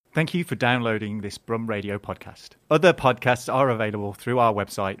Thank you for downloading this Brum Radio podcast. Other podcasts are available through our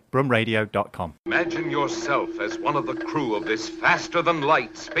website, brumradio.com. Imagine yourself as one of the crew of this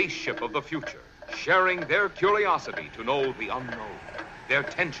faster-than-light spaceship of the future, sharing their curiosity to know the unknown, their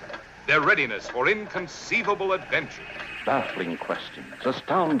tension, their readiness for inconceivable adventure. Baffling questions,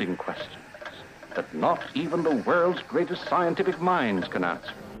 astounding questions that not even the world's greatest scientific minds can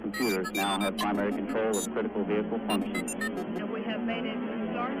answer. Computers now have primary control of critical vehicle functions. And we have made it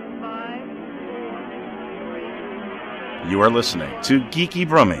to start 5, 4, 3. You are listening to Geeky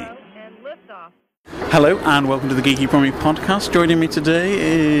Brummy. And liftoff. Hello and welcome to the Geeky Brummy podcast. Joining me today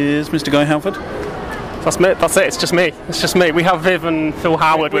is Mr. Guy Halford. That's me. That's it. It's just me. It's just me. We have Viv and Phil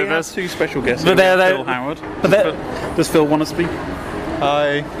Howard with us. Two special guests. But they're Phil Howard. Does Phil want to speak?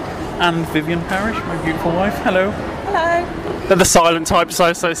 Hi. And Vivian Parrish, my beautiful wife. Hello. They're the silent type, so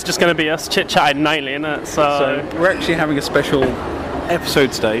it's just going to be us chit-chatting mainly, isn't it? So we're actually having a special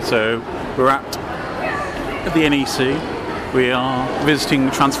episode today. So we're at the NEC. We are visiting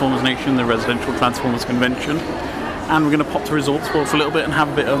Transformers Nation, the residential Transformers convention. And we're going to pop to Resorts World for a little bit and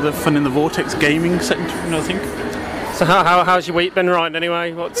have a bit of the fun in the Vortex gaming centre, I think. So how's your week been, Ryan,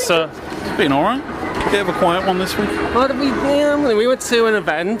 anyway? What's It's been alright. Bit of a quiet one this week. We went to an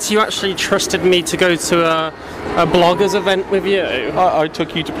event. You actually trusted me to go to a bloggers event with you. I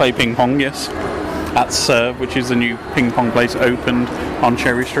took you to play ping pong, yes. At Serve, which is the new ping pong place opened on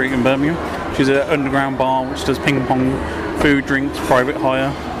Cherry Street in Birmingham. Which is an underground bar which does ping pong, food, drinks, private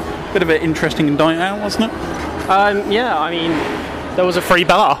hire. Bit of an interesting night out, wasn't it? Yeah, I mean, there was a free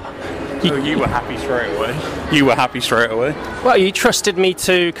bar. You were happy straight away. Well, you trusted me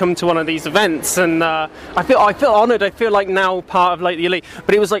to come to one of these events, and I feel honoured. I feel like now part of like the elite.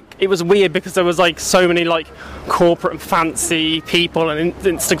 But it was weird because there was like so many like corporate and fancy people and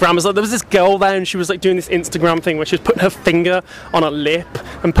Instagrammers. Like, there was this girl there, and she was like doing this Instagram thing where she was putting her finger on her lip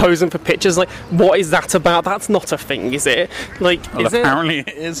and posing for pictures. Like, what is that about? That's not a thing, is it? Like, well, is apparently it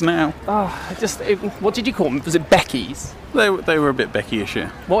is now. Oh, what did you call them? Was it Becky's? They were a bit Becky-ish,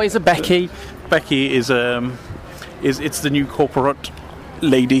 yeah. What is a Becky? Becky is it's the new corporate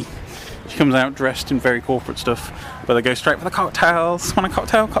lady. She comes out dressed in very corporate stuff, but they go straight for the cocktails. Want a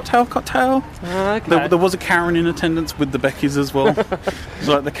cocktail? Okay. There was a Karen in attendance with the Beckys as well. It's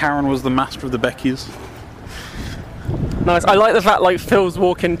like the Karen was the master of the Beckys. Nice. I like the fact like Phil's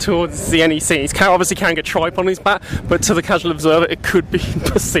walking towards the NEC. He obviously can't get tripe on his back, but to the casual observer, it could be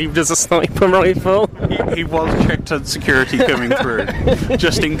perceived as a sniper rifle. He was checked at security coming through,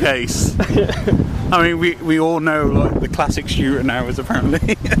 just in case. I mean, we all know like the classic shooter now is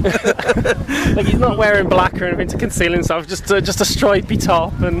apparently. Like, he's not wearing black or anything to conceal himself, just a stripy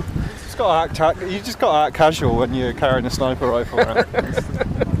top and. You just got to act casual when you're carrying a sniper rifle around.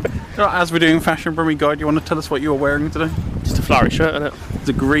 As we're doing Fashion Brummy Guide, do you want to tell us what you're wearing today? Just a flowery shirt, isn't it? It's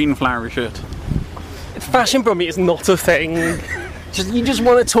a green flowery shirt. Fashion Brummy is not a thing. You just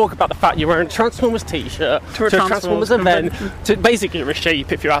want to talk about the fact you're wearing a Transformers t-shirt to a Transformers event. Basically, you're a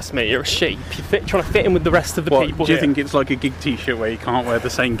sheep, if you ask me. You're a sheep. You're trying to fit in with the rest of the people. Do you think it's like a gig t-shirt where you can't wear the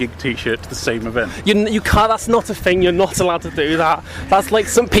same gig t-shirt to the same event? You can't. That's not a thing. You're not allowed to do that. That's like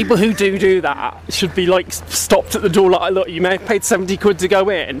some people who do that should be like stopped at the door. Like, look, you may have paid 70 quid to go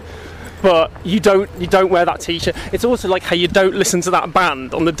in, but you don't wear that t-shirt. It's also like how you don't listen to that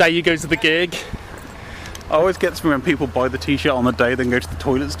band on the day you go to the gig. It always gets me when people buy the t-shirt on the day, then go to the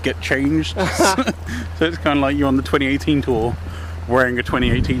toilets to get changed. So it's kind of like you're on the 2018 tour, wearing a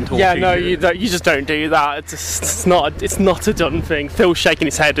 2018 tour yeah, t-shirt. no, you just don't do that. It's not a done thing. Phil's shaking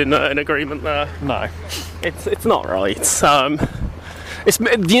his head in agreement there. No, it's not right.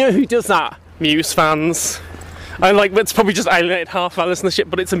 Do you know who does that? Muse fans. And like, it's probably just alienated half our listenership,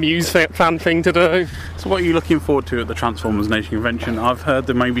 but it's a Muse fan thing to do. So what are you looking forward to at the Transformers Nation convention? I've heard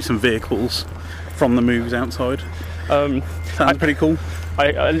there may be some vehicles from the movies outside. Sounds pretty cool.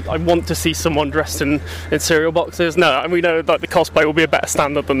 I want to see someone dressed in cereal boxes. No, and we know that the cosplay will be a better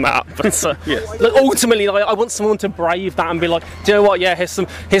standard than that. But yes. Like, ultimately, like, I want someone to brave that and be like, do you know what? Yeah, here's some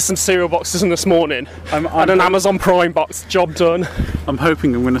cereal boxes in this morning, and an Amazon Prime box. Job done. I'm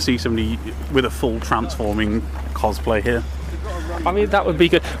hoping I'm going to see somebody with a full transforming cosplay here. I mean, that would be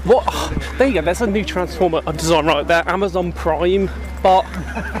good. What? There you go. There's a new Transformer design right there. Amazon Prime bot.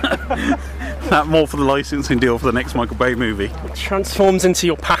 That more for the licensing deal for the next Michael Bay movie. It transforms into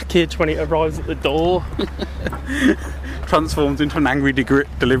your package when it arrives at the door. Transforms into an angry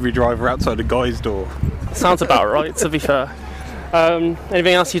delivery driver outside a guy's door. Sounds about right, to be fair.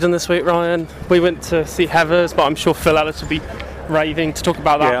 Anything else you've done this week, Ryan? We went to see Heathers, but I'm sure Phil Ellis will be raving to talk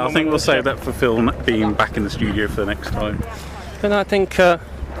about that. Yeah, I think we'll save that for Phil being back in the studio for the next time. And I think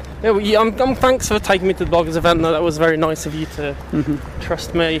Thanks for taking me to the bloggers event. That was very nice of you to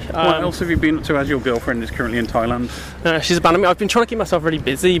trust me. What else have you been up to as your girlfriend is currently in Thailand? She's abandoned me. I've been trying to keep myself really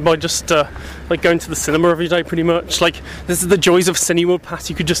busy by just going to the cinema every day, pretty much. Like, this is the joys of Cineworld Pass.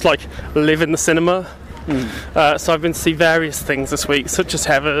 You could just live in the cinema. So I've been to see various things this week, such as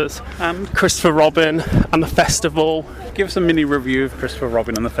Heathers, Christopher Robin, and the festival. Give us a mini review of Christopher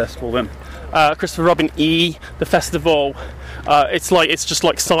Robin and the festival then. Christopher Robin E, the festival. It's just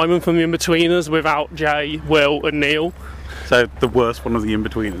like Simon from the In-Betweeners without Jay, Will, and Neil. So the worst one of the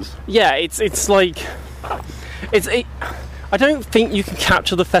In-Betweeners. Yeah, I don't think you can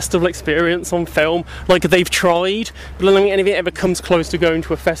capture the festival experience on film. Like, they've tried, but I don't think anything ever comes close to going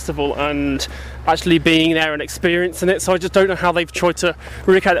to a festival and actually being there and experiencing it. So I just don't know how they've tried to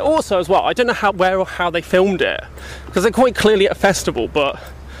recreate it. Also, as well, I don't know where or how they filmed it, because they're quite clearly at a festival, but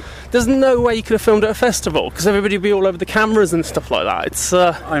there's no way you could have filmed at a festival, because everybody would be all over the cameras and stuff like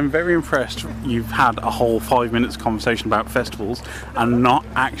that. I'm very impressed you've had a whole 5 minutes conversation about festivals and not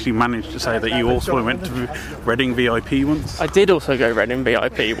actually managed to say that you also went to Reading VIP once. I did also go Reading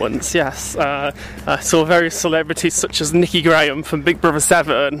VIP once, yes. I saw various celebrities such as Nicky Graham from Big Brother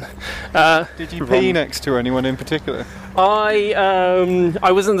 7. Did you pee next to anyone in particular?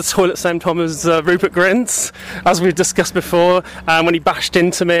 I was in the toilet same time as Rupert Grint, as we've discussed before, and when he bashed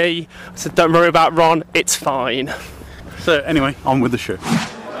into me, I said, "Don't worry about Ron, it's fine." So anyway, on with the show.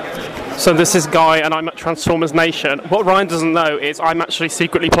 So this is Guy, and I'm at Transformers Nation. What Ryan doesn't know is I'm actually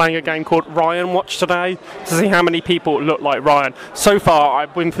secretly playing a game called Ryan Watch today to see how many people look like Ryan. So far,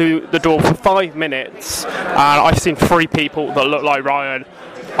 I've been through the door for 5 minutes, and I've seen 3 people that look like Ryan.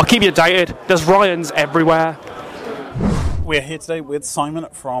 I'll keep you updated. There's Ryans everywhere. We're here today with Simon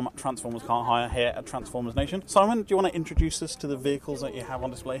from Transformers Car Hire here at Transformers Nation. Simon, do you want to introduce us to the vehicles that you have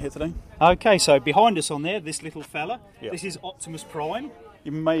on display here today? Okay, so behind us on there, this little fella, Yep. This is Optimus Prime.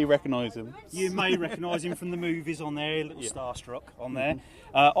 You may recognise him. You may recognise him from the movies on there, a little starstruck on there.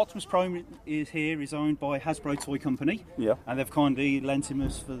 Optimus Prime is owned by Hasbro Toy Company, and they've kindly lent him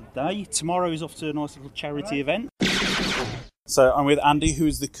us for the day. Tomorrow is off to a nice little charity event. So I'm with Andy, who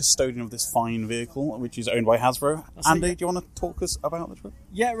is the custodian of this fine vehicle, which is owned by Hasbro. Andy, do you want to talk us about the truck?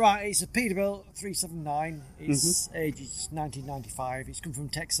 Yeah, right. It's a Peterbilt 379. Its age is 1995. It's come from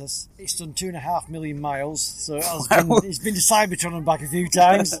Texas. It's done 2.5 million miles, so it's been to Cybertron and back a few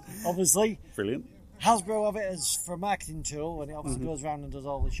times, obviously. Brilliant. Hasbro have it as for a marketing tool, and it obviously goes around and does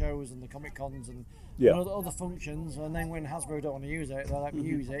all the shows and the Comic Cons and other functions. And then when Hasbro don't want to use it, they let me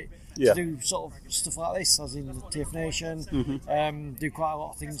use it to do sort of stuff like this, as in the TIFF Nation. Do quite a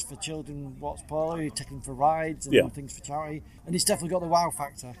lot of things for children, what's poorly, take them for rides and things for charity. And it's definitely got the wow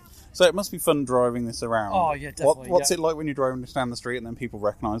factor. So it must be fun driving this around. Oh yeah, definitely. What's it like when you're driving down the street and then people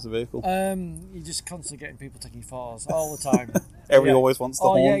recognise the vehicle? You're just constantly getting people taking photos all the time. Everybody always wants the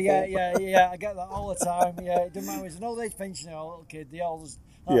horn. Yeah. I get that all the time. Yeah, it doesn't matter. It's an old age pensioner or a little kid. They all just,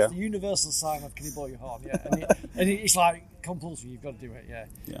 that's the universal sign of "Can you blow your horn?" Yeah, and it's like compulsory. You've got to do it.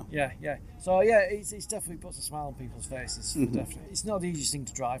 Yeah. So it's definitely puts a smile on people's faces. For definite. It's not the easiest thing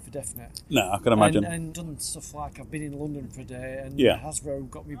to drive for definite. No, I can imagine. And done stuff like I've been in London for a day, and Hasbro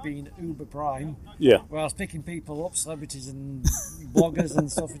got me being Uber Prime. Yeah. Where I was picking people up, celebrities and bloggers and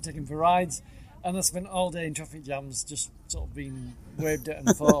stuff, and taking for rides. And I spent all day in traffic jams, just sort of being waved at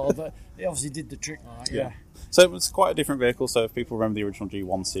and photo, but it obviously did the trick, right? So it was quite a different vehicle. So if people remember the original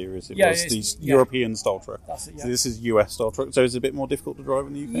G1 series, it was these European style truck. That's it, So this is US style truck. So it's a bit more difficult to drive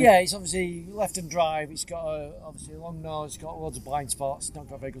in the UK. Yeah, it's obviously left and drive. It's got obviously a long nose. It's got loads of blind spots. It's not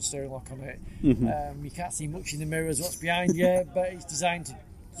got a very good steering lock on it. You can't see much in the mirrors what's behind you, but it's designed to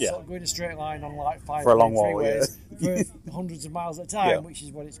sort of go in a straight line on like 5 for a long while, freeways for hundreds of miles at a time, which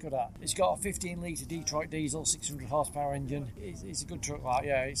is what it's good at. It's got a 15-litre Detroit diesel, 600 horsepower engine. It's a good truck, like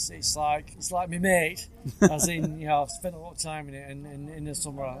It's like my mate, as in I've spent a lot of time in it, and in the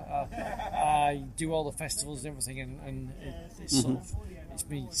summer I do all the festivals and everything, and it's sort of it's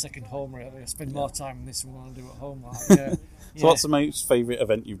my second home really. I spend more time in this than I do at home. So what's the most favourite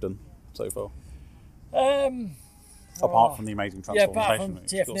event you've done so far? Apart from the amazing Transformers apart Nation.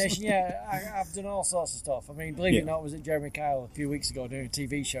 from TF Nation, I've done all sorts of stuff. I mean, believe it or not, I was at Jeremy Kyle a few weeks ago doing a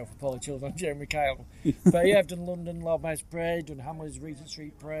TV show for poorly children on Jeremy Kyle. But I've done London Lord Mayor's Parade, done Hamlet's Regent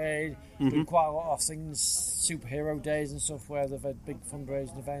Street Parade, done quite a lot of things, superhero days and stuff where they've had big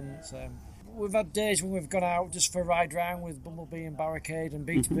fundraising events. We've had days when we've gone out just for a ride round with Bumblebee and Barricade and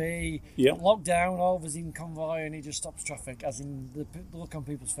B2B. Lockdown, all of us in convoy, and it just stops traffic. As in the look on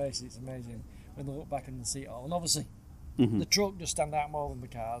people's faces, it's amazing when they look back and see it all. And obviously, The truck does stand out more than the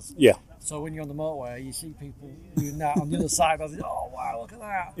cars. Yeah. So when you're on the motorway, you see people doing that on the other side. I think, oh wow, look at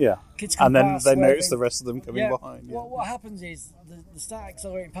that. Yeah. Kids come And then past, they swearing. notice the rest of them coming behind. Yeah. What happens is they start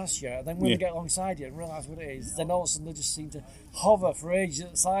accelerating past you, and then when they get alongside you and realise what it is, then all of a sudden they just seem to hover for ages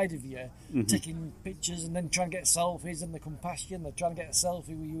at the side of you, taking pictures and then trying to get selfies, and they come past you and they're trying to get a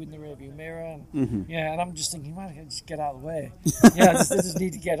selfie with you in the rearview mirror. And, and I'm just thinking, man, I can just get out of the way. They just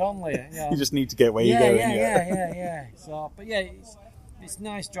need to get on there. You just need to get where you're going. Yeah. So, but yeah, it's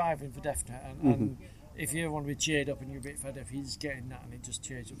nice driving for definite, and if you ever want to be cheered up and you're a bit fed up, you just get in that and it just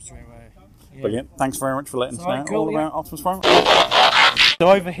cheers up straight away. Yeah. Brilliant. Thanks very much for letting us know all about Optimus Prime.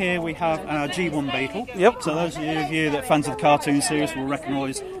 So over here we have our G1 Beetle. Yep. So those of you that are fans of the cartoon series will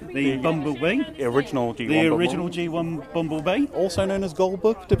recognise the Bumblebee. The original G1 The original G1 Bumblebee. Also known as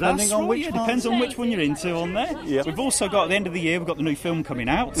Goldbug, depending on which one. Depends on which one you're into on there. Yep. We've also got, at the end of the year, we've got the new film coming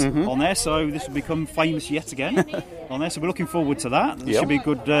out on there, so this will become famous yet again on there. So we're looking forward to that. There should be a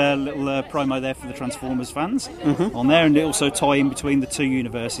good little promo there for the Transformers fans on there, and it also tie in between the two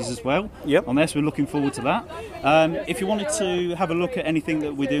universes as well on there, so we're looking forward to that. If you wanted to have a look at anything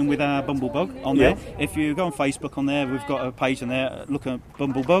that we're doing with our Bumblebug on there, if you go on Facebook on there, we've got a page on there, look at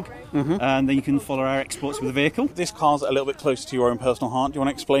Bumblebug, and then you can follow our exploits with the vehicle. This car's a little bit closer to your own personal heart. Do you want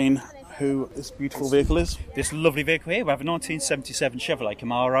to explain who this beautiful vehicle is? This lovely vehicle here, we have a 1977 Chevrolet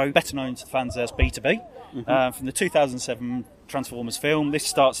Camaro, better known to fans as B2B, from the 2007 Transformers film. This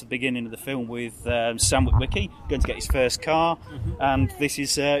starts at the beginning of the film with Sam Witwicky going to get his first car, and this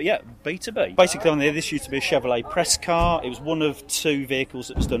is B2B. Basically on there, this used to be a Chevrolet press car. It was one of two vehicles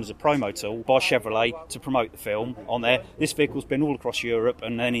that was done as a promo tool by Chevrolet to promote the film on there. This vehicle's been all across Europe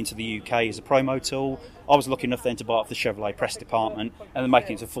and then into the UK as a promo tool. I was lucky enough then to buy off the Chevrolet press department and then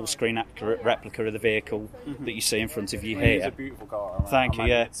making it a full screen accurate replica of the vehicle that you see in front of you here. It's a beautiful car. Thank you.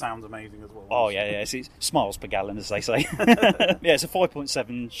 Yeah, it sounds amazing as well. Oh yeah. It's smiles per gallon, as they say. It's a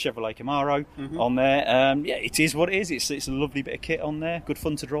 5.7 Chevrolet Camaro on there. It is what it is. It's a lovely bit of kit on there. Good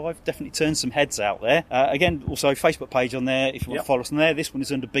fun to drive. Definitely turns some heads out there. Again, also Facebook page on there if you want to follow us on there. This one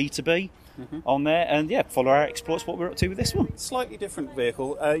is under B2B on there, and follow our exploits. What we're up to with this one. Slightly different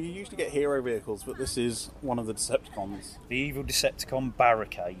vehicle. You usually get hero vehicles, but this is one of the Decepticons. The evil Decepticon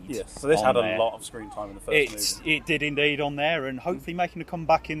Barricade. Yes. So this had a lot of screen time in the first movie. It did indeed on there, and hopefully making a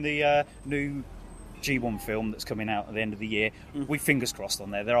comeback in the new G1 film that's coming out at the end of the year. We fingers crossed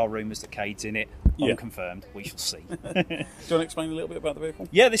on there. There are rumours that Cade's in it. Unconfirmed. We shall see. Do you want to explain a little bit about the vehicle?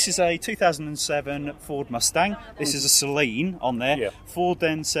 Yeah, this is a 2007 Ford Mustang. This is a Celine on there. Yeah. Ford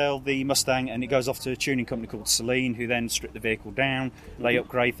then sell the Mustang and it goes off to a tuning company called Celine, who then strip the vehicle down. They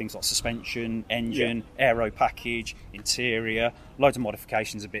upgrade things like suspension, engine, aero package, interior, loads of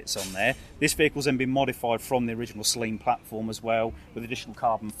modifications and bits on there. This vehicle's then been modified from the original Celine platform as well, with additional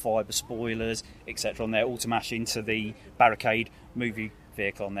carbon fibre spoilers, etc. on there, all to match into the Barricade movie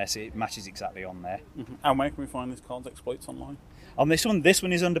vehicle on there, so it matches exactly on there. And where can we find this car's exploits online? On this one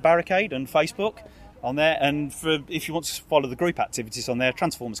is under Barricade and Facebook on there, and if you want to follow the group activities on there,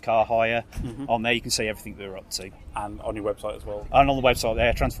 Transformers Car Hire on there, you can see everything that we're up to. And on your website as well. And on the website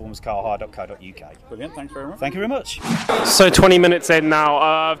there, transformerscarhire.co.uk. Brilliant, thanks very much. Thank you very much. So 20 minutes in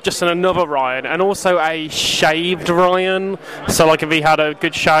now, just another Ryan, and also a shaved Ryan. So like if he had a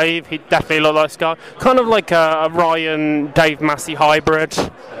good shave, he'd definitely look like this guy. Kind of like a Ryan Dave Massey hybrid.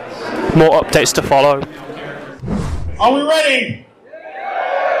 More updates to follow. Are we ready?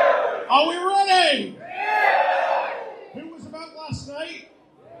 Are we ready? Who was about last night?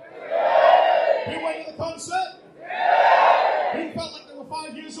 Who went to the concert? Who felt like they were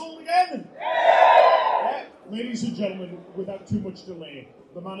 5 years old again? Yeah. Ladies and gentlemen, without too much delay,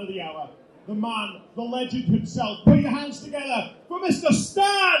 the man of the hour, the man, the legend himself. Put your hands together for Mr.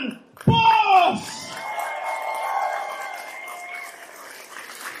 Stan Boss!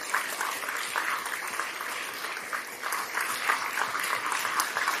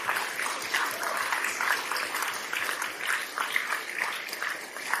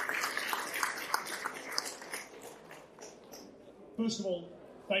 First of all,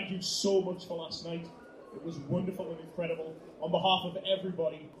 thank you so much for last night. It was wonderful and incredible. On behalf of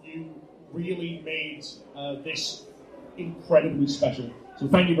everybody, you really made this incredibly special. So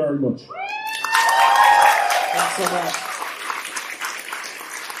thank you very much. Thanks so much.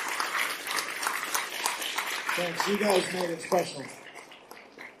 Thanks. You guys made it special.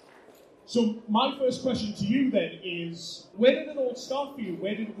 So my first question to you then is, where did it all start for you?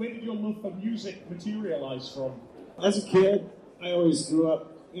 Where did your love for music materialize from? As a kid, I always grew up,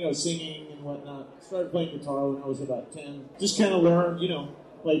 singing and whatnot. Started playing guitar when I was about 10. Just kind of learned,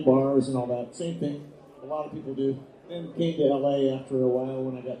 play bars and all that. Same thing a lot of people do. Then came to LA after a while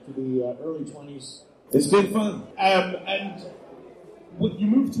when I got to the early 20s. It's been fun. And you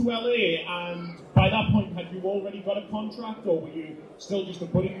moved to LA, and by that point, had you already got a contract, or were you still just a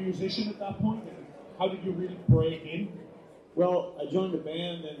budding musician at that point? And how did you really break in? Well, I joined a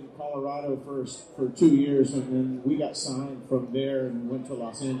band in Colorado first for 2 years, and then we got signed from there and went to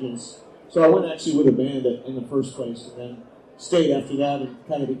Los Angeles. So I went actually with a band in the first place, and then stayed after that and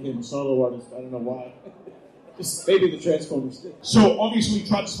kind of became a solo artist. I don't know why. Just maybe the Transformers did. So obviously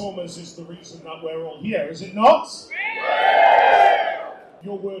Transformers is the reason that we're all here, is it not?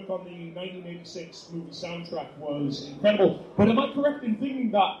 Your work on the 1986 movie soundtrack was incredible. But am I correct in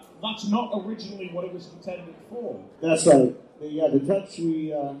thinking that that's not originally what it was intended for? That's right. The Touch,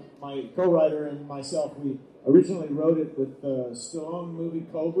 my co-writer and myself, we originally wrote it with the Stallone movie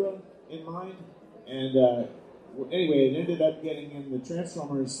Cobra in mind. And anyway, it ended up getting in the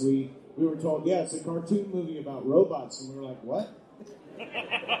Transformers. We were told, yeah, it's a cartoon movie about robots. And we were like, what?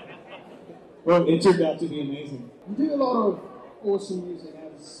 Well, it turned out to be amazing. You do a lot of awesome music,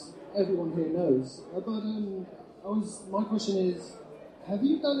 as everyone here knows. But my question is, have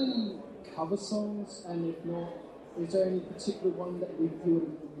you done any cover songs? And if not, is there any particular one that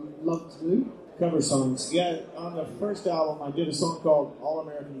you would love to do? Cover songs. Yeah, on the first album, I did a song called All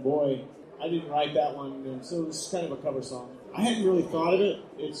American Boy. I didn't write that one, and so it was kind of a cover song. I hadn't really thought of it.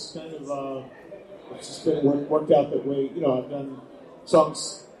 It's kind of, it's just been worked out that way. You know, I've done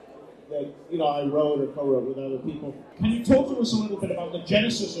songs that, you know, I wrote or co-wrote with other people. Can you talk to us a little bit about the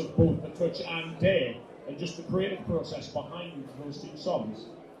genesis of both The Touch and Dare, and just the creative process behind those two songs?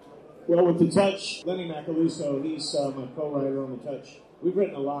 Well, with The Touch, Lenny Macaluso, he's my co-writer on The Touch. We've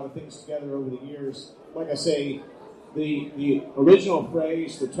written a lot of things together over the years. Like I say, the original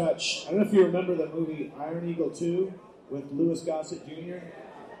phrase, The Touch, I don't know if you remember the movie Iron Eagle 2 with Louis Gossett Jr.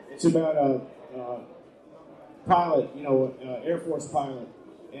 It's about a pilot, you know, Air Force pilot.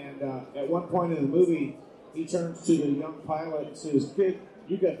 And at one point in the movie, he turns to the young pilot and says, "Kid,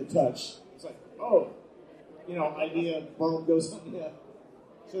 you got the touch." It's like, oh, you know, idea, bomb goes, yeah.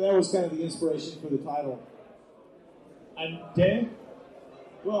 So that was kind of the inspiration for the title. And Dare?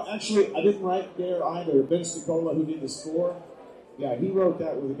 Well, actually, I didn't write Dare either. Ben Sticola, who did the score, yeah, he wrote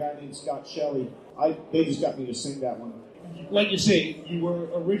that with a guy named Scott Shelley. They just got me to sing that one. Like you say, you were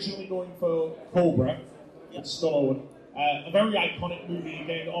originally going for Cobra, Stallone. A very iconic movie,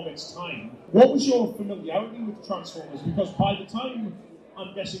 again, of its time. What was your familiarity with Transformers? Because by the time,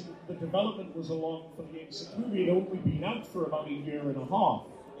 I'm guessing, the development was along for the 86 movie, it had only been out for about a year and a half.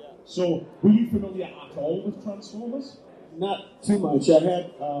 So, were you familiar at all with Transformers? Not too much. I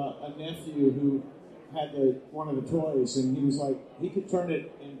had a nephew who had one of the toys, and he was like, he could turn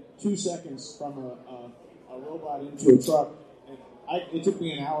it in 2 seconds from a robot into a truck. And it took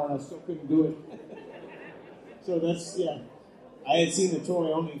me an hour, and I still couldn't do it. So that's, yeah. I had seen the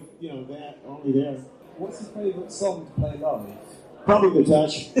toy only there. What's his favourite song to play live? Probably The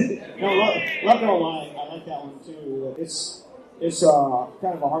Touch. No, not gonna lie, I like that one too. It's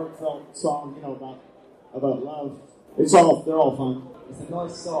kind of a heartfelt song, you know, about love. They're all fun. It's a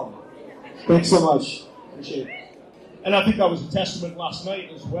nice song. Thanks so much. Appreciate it. And I think that was a testament last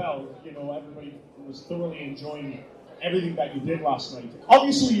night as well. You know, everybody was thoroughly enjoying everything that you did last night.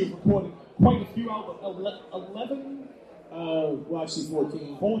 Obviously, you've recorded quite a few albums, 11? Well, actually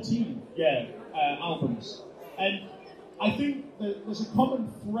 14. 14, yeah, albums. And I think that there's a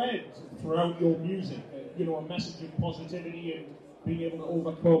common thread throughout your music, you know, a message of positivity and being able to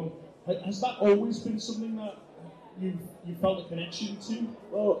overcome. Has that always been something that you felt a connection to?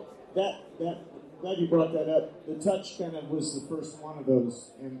 Well, glad you brought that up. The Touch kind of was the first one of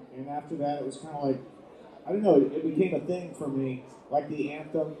those, and after that it was kind of like, I don't know, it became a thing for me, like the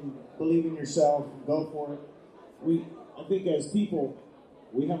anthem, believe in yourself, go for it. I think as people,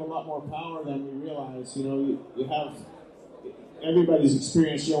 we have a lot more power than we realize. You know, you have everybody's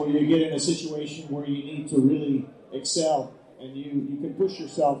experience, you know, when you get in a situation where you need to really excel, and you can push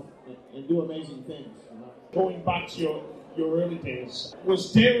yourself and do amazing things. You know? Going back to your early days,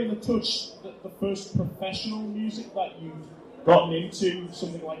 was Dare and The Touch the first professional music that you've gotten into,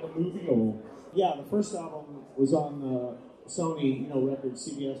 something like a movie, or? Yeah, the first album was on Sony, you know, records,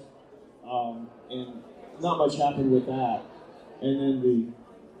 CBS, and not much happened with that. And then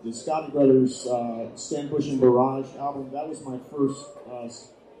the Scotti Brothers, Stan Bush and Barrage album, that was my first,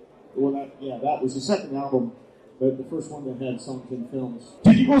 that was the second album, but the first one that had songs and films.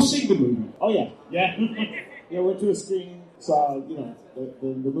 Did you go see the movie? Oh, yeah. Yeah? Yeah, went to a screening, saw, you know,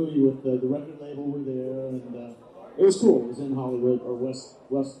 the movie with the record label were there, and it was cool. It was in Hollywood, or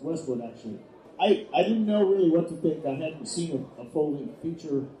Westwood, actually. I didn't know really what to think. I hadn't seen a full-length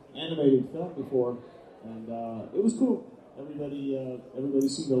feature animated film before, and it was cool. Everybody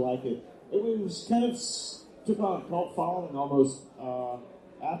seemed to like it. It was kind of took on a cult following almost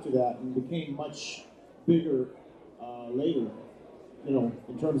after that, and became much bigger later. You know,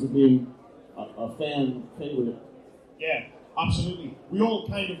 in terms of being a fan favorite. Yeah, absolutely. We all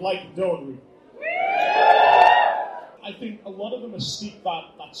kind of like it, don't we? I think a lot of the mystique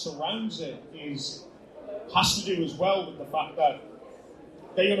that surrounds it has to do as well with the fact that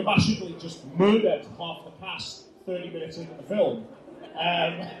they unabashedly just murdered half the cast 30 minutes into the film.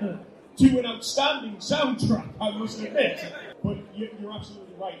 To an outstanding soundtrack, I must admit. But you're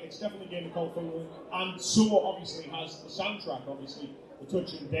absolutely right. It's definitely gained a cult following, and so obviously has the soundtrack. Obviously, The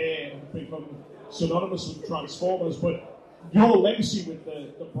Touch and Dare have become synonymous with Transformers. But your legacy with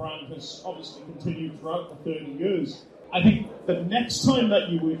the brand has obviously continued throughout the 30 years. I think the next time that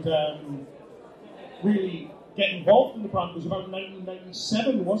you would really get involved in the brand was about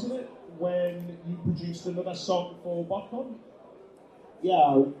 1997, wasn't it? When you produced another song for BotCon?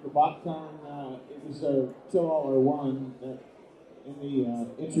 Yeah, the BotCon, it was Till All Are One. In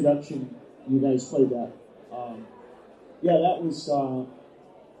the introduction, you guys played that. Yeah, that was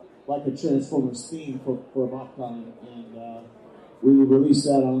like a Transformers theme for BotCon, and we released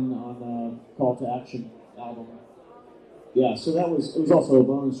that on Call to Action album. Yeah, so it was also a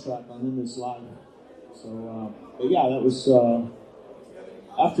bonus track on In This Live. So, but yeah, that was,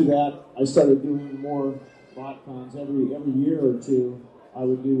 after that, I started doing more BotCons every year or two. I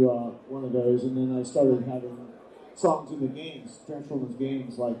would do one of those, and then I started having songs in the games, Transformers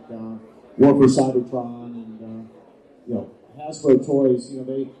games, like War for Cybertron and, Hasbro toys.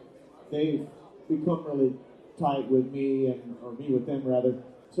 They've become really tight with me, or me with them, rather.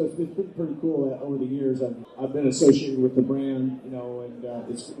 So it's been pretty cool over the years. I've been associated with the brand, and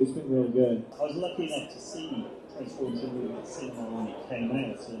it's been really good. I was lucky enough to see Transformers in the cinema when it came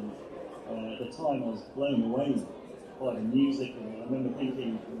out, and at the time I was blown away by the music, and I remember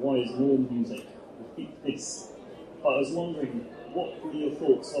thinking, why is more music repeat this? But I was wondering, what were your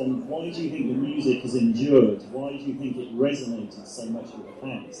thoughts on why do you think the music has endured? Why do you think it resonated so much with the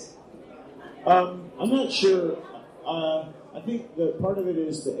fans? I'm not sure. I think that part of it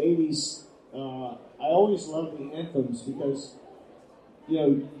is the 80s. I always love the anthems because,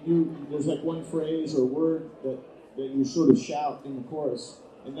 there's like one phrase or word that you sort of shout in the chorus,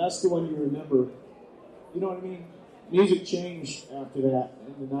 and that's the one you remember. You know what I mean? Music changed after that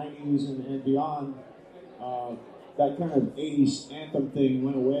in the 90s and beyond. That kind of 80s anthem thing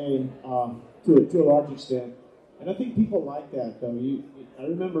went away to a large extent. And I think people like that, though. I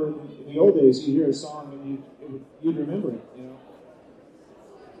remember in the old days, you'd hear a song and you'd remember it,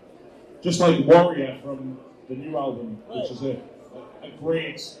 Just like Warrior from the new album, which is a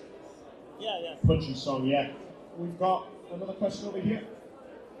great punchy song, yeah. We've got another question over here.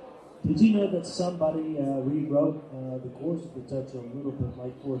 Did you know that somebody rewrote the chorus of The Touch a little bit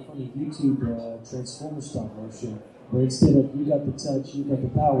like for a funny YouTube Transformers stop motion, where instead of you got the touch, you got the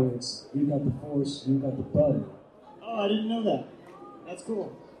power, it's you got the force, you got the butter. Oh, I didn't know that. That's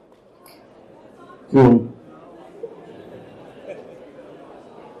cool. Cool.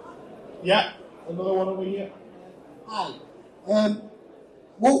 Yeah, another one over here. Hi.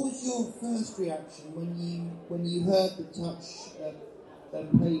 What was your first reaction when you heard The Touch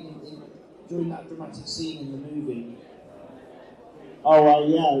played during that dramatic scene in the movie? Oh,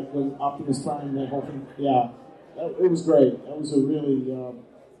 yeah, when Optimus Prime, that whole thing. Yeah, it was great. That was a really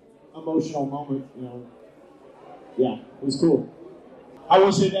emotional moment, Yeah, it was cool. How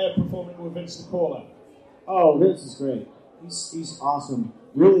was it performing with Vince DiCola? Oh, Vince is great. He's awesome.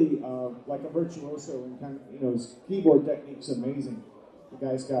 Really, like a virtuoso, and kind of, his keyboard technique's amazing. The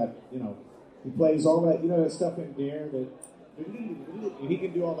guy's got, he plays all that, that stuff in Dare that he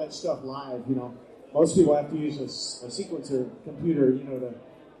can do all that stuff live. Most people have to use a sequencer computer,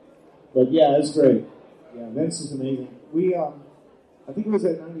 But yeah, it's great. Yeah, Vince is amazing. We, I think it was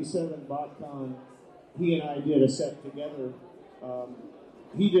at 97 BotCon. He and I did a set together.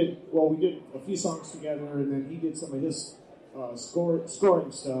 We did a few songs together, and then he did some of his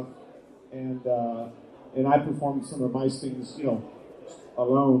scoring stuff, and I performed some of my things,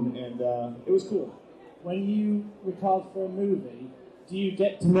 alone, and it was cool. When you record for a movie, do you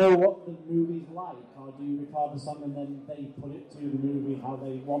get to know what the movie's like, or do you record a song and then they put it to the movie how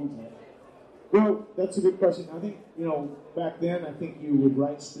they want it? Well, that's a good question. I think, back then, I think you would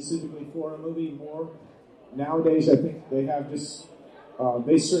write specifically for a movie more. Nowadays, I think they have just,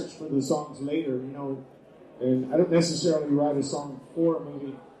 they search for the songs later, and I don't necessarily write a song for a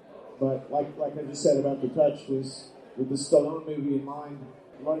movie, but like I just said about The Touch, was with the Stallone movie in mind.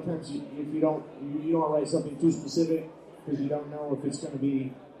 A lot of times, if you don't write something too specific because you don't know if it's going to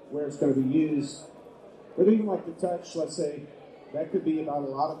be where it's going to be used. But even like The Touch, let's say, that could be about a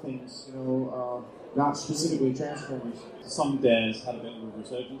lot of things, not specifically Transformers. Some dares had a bit of a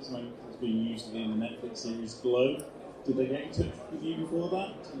resurgence when it's being used in the Netflix series Glow. Did they get in touch with you before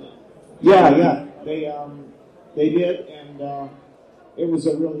that? Yeah, they did, and it was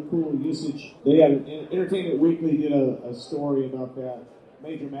a really cool usage. They had Entertainment Weekly did a story about that,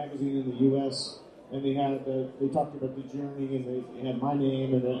 major magazine in the U.S., and they talked about the journey, and they had my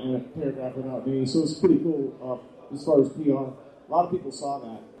name and a paragraph about me, so it was pretty cool as far as PR. A lot of people saw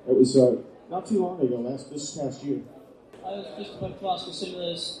that. It was not too long ago, this past year. I was just about to ask a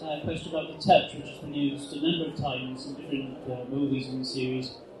similar question about The Touch, which has been used a number of times in different movies and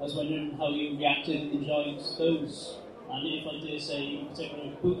series. I was wondering how you reacted and enjoyed those, and if I dare say, in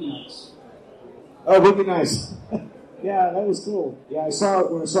particular, Boogie Nights. Oh, Boogie Nights. Yeah, that was cool. Yeah, I saw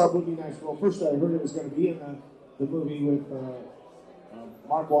it when I saw Boogie Nights. Well, first I heard it was going to be in the movie with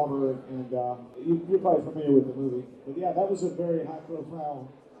Mark Wahlberg, and you're probably familiar with the movie. But yeah, that was a very high-profile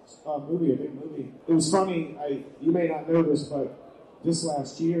movie, a big movie. It was funny. You may not know this, but just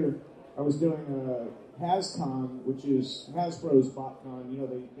last year I was doing a HasCon, which is Hasbro's BotCon.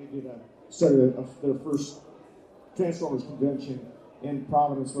 They started their first Transformers convention in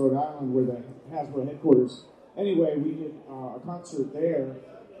Providence, Rhode Island, where the Hasbro headquarters. Anyway, we did a concert there,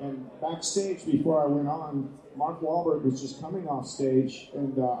 and backstage before I went on, Mark Wahlberg was just coming off stage,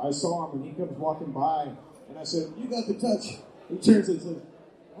 and I saw him, and he comes walking by, and I said, "You got the touch." He turns and says,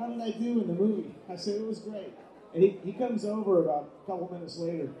 "How did I do in the movie?" I said, "It was great." And he comes over about a couple minutes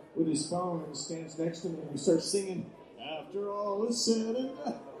later with his phone and stands next to me, and he starts singing, "After all is said and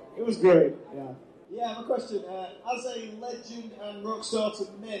done." It was great, yeah. Yeah, I have a question. As a legend and rock star to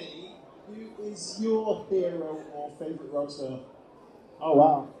many, who is your hero or favourite rock star? Oh,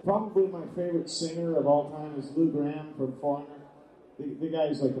 wow. Probably my favorite singer of all time is Lou Gramm from Foreigner. The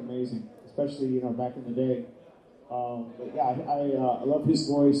guy's, amazing, especially, back in the day. But, yeah, I love his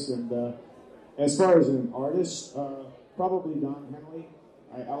voice. And as far as an artist, probably Don Henley.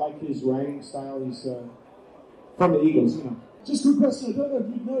 I like his writing style. He's from the Eagles, Just a quick question. I don't know if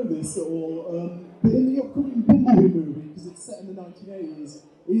you know this at all, but in the upcoming Bumblebee movie, because it's set in the 1980s,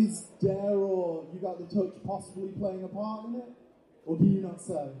 is Dare or You Got the Touch possibly playing a part in it? Or can you not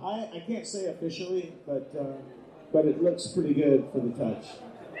say? I can't say officially, but it looks pretty good for the touch.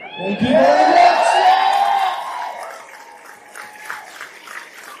 Thank you very much!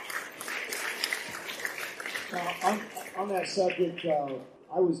 On that subject,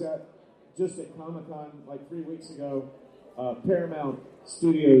 I was just at Comic-Con 3 weeks ago. Paramount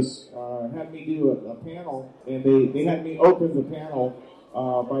Studios had me do a panel, and they had me open the panel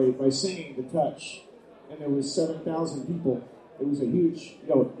by singing The Touch, and there was 7,000 people. It was a huge,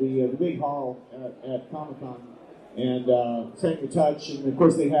 the big hall at Comic-Con, and sang The Touch, and of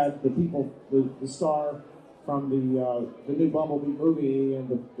course they had the people, the star from the new Bumblebee movie, and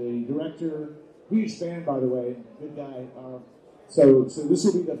the director, huge fan by the way, good guy. So this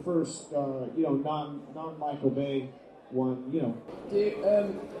will be the first, non-Michael Bay one,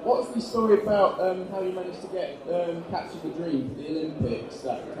 What's the story about how you managed to get Capture the Dream for the Olympics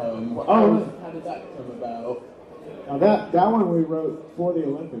that time? How did that come about? Now that one we wrote for the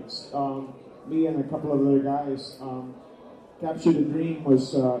Olympics. Me and a couple of other guys. Capture the Dream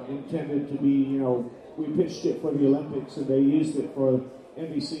was intended to be, we pitched it for the Olympics, and they used it for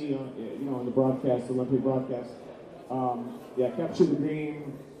NBC, on the broadcast, Olympic broadcast. Capture the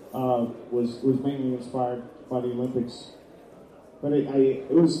Dream was mainly inspired by the Olympics, but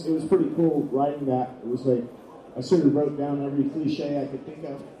it was pretty cool writing that. It was I sort of wrote down every cliche I could think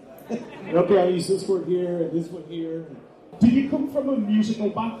of. And okay, I use this word here and this one here. Did you come from a musical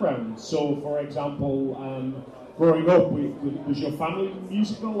background? So, for example, growing up, was your family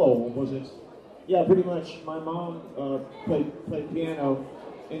musical, or was it? Yeah, pretty much. My mom played piano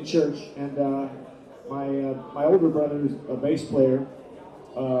in church, and my older brother is a bass player.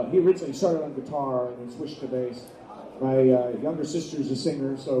 He originally started on guitar and then switched to bass. My younger sister's a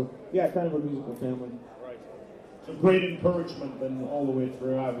singer, so yeah, kind of a musical family. Right. So great encouragement then all the way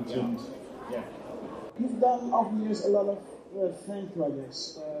throughout. Yeah. And, yeah. You've done over the years a lot of fan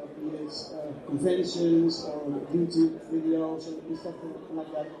projects, be it conventions or YouTube videos or stuff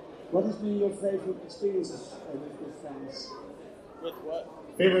like that. What has been your favorite experiences with fans? With what?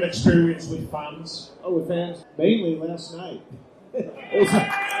 Favorite experience with fans? Oh, with fans? Mainly last night. I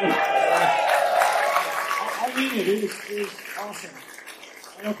mean it was awesome.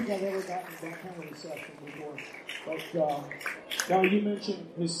 I don't think I've ever gotten that kind of reception before. But now you mentioned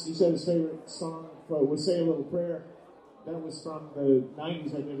he said his favorite song was "Say a Little Prayer." That was from the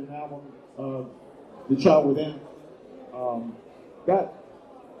 '90s. I did an album, "The Child Within."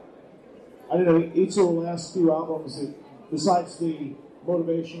 I don't know. Each of the last few albums, besides the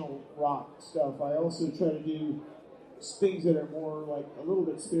motivational rock stuff, I also try to do things that are more like a little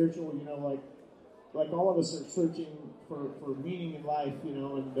bit spiritual, you know, like all of us are searching for meaning in life, you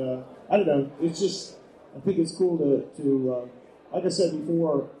know, and I don't know, it's just, I think it's cool to like I said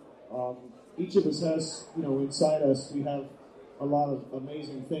before, each of us has, you know, inside us, we have a lot of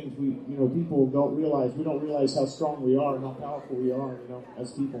amazing things. We, you know, people we don't realize how strong we are and how powerful we are, you know,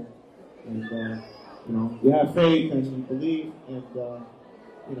 as people. And, you know, you have faith and you believe, and,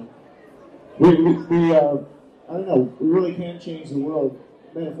 you know, we I don't know, we really can change the world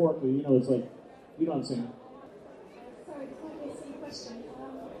metaphorically, you know, it's like, you know what I'm saying? Sorry, before I go to your question,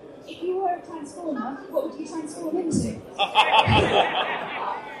 if you were a transformer, what would you transform into?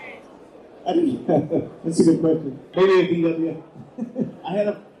 That's a good question. Maybe a VW. I had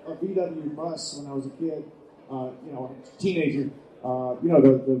a VW bus when I was a kid, you know, a teenager. You know,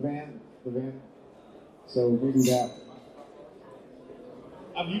 the van. So maybe that.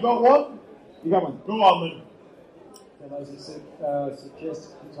 Have you got one? You got one. Go on then. And as I suggest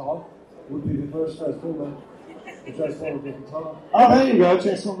guitar would be the first transformer to transform into a guitar. Oh, there you go,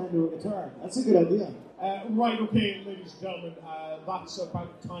 transform into a guitar. That's a good idea. Right, okay, ladies and gentlemen, that's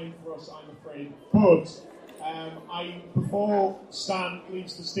about time for us, I'm afraid. But before Stan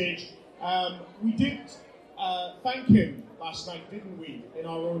leaves the stage, we did thank him last night, didn't we, in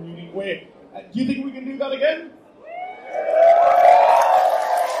our own unique way? Do you think we can do that again?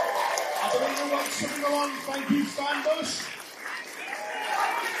 I believe we want something along. Thank you, Stan Bush.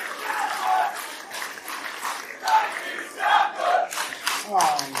 Oh,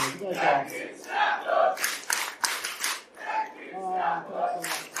 you guys are.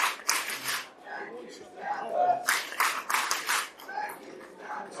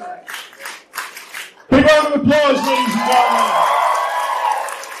 Big round of applause, ladies and gentlemen.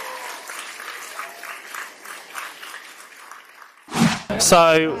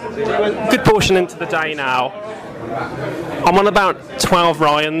 So, good portion into the day now. I'm on about 12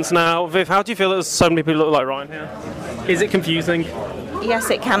 Ryans now. Viv, how do you feel that so many people look like Ryan here? Is it confusing? Yes,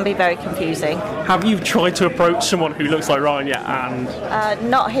 it can be very confusing. Have you tried to approach someone who looks like Ryan yet? And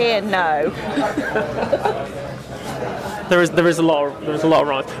not here, no. There is a lot of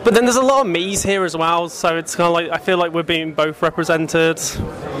Ryans, but then there's a lot of me's here as well. So it's kind of like I feel like we're being both represented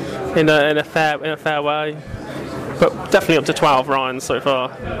in a fair way. But definitely up to 12 Ryans so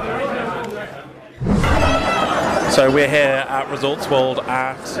far. So we're here at Resorts World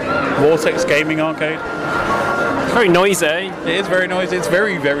at Vortex Gaming Arcade. It's very noisy. It is very noisy. It's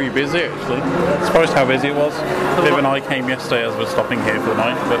very, very busy actually. Surprised how busy it was. Viv and I came yesterday as we're stopping here for the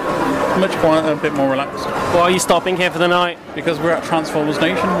night, but much quieter, a bit more relaxed. Why are you stopping here for the night? Because we're at Transformers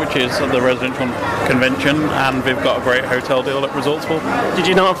Nation, which is the residential convention, and we've got a great hotel deal at Resorts World. Did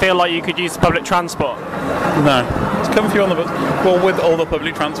you not feel like you could use public transport? No. It's comfy on the bus. Well, with all the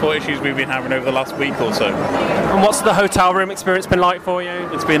public transport issues we've been having over the last week or so. And what's the hotel room experience been like for you?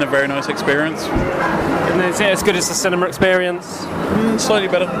 It's been a very nice experience. And is it as good as the cinema experience? Slightly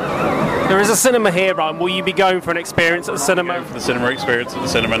better. There is a cinema here, Ryan. Will you be going for an experience at the cinema? For the cinema experience at the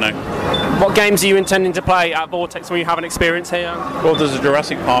cinema now. What games are you intending to play at Vortex when you have an experience here? Well, there's a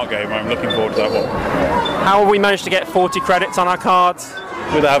Jurassic Park game. I'm looking forward to that one. How have we managed to get 40 credits on our cards?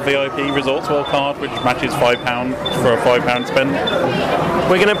 With our VIP Resorts World card, which matches £5 for a £5 spend.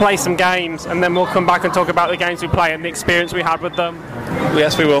 We're going to play some games, and then we'll come back and talk about the games we play and the experience we had with them.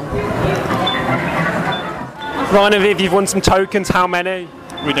 Yes, we will. Ryan and Viv, you've won some tokens. How many?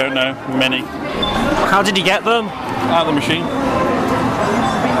 We don't know. Many. How did you get them? Out of the machine.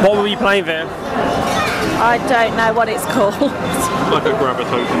 What were you playing, Viv? I don't know what it's called. Like a grab a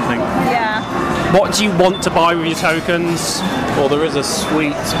token thing. Yeah. What do you want to buy with your tokens? Well, there is a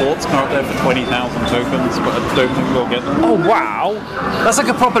sweet sports car up there for 20,000 tokens, but I don't think we'll get them. Oh, wow. That's like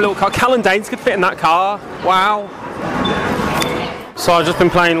a proper little car. Callan Danes could fit in that car. Wow. So I've just been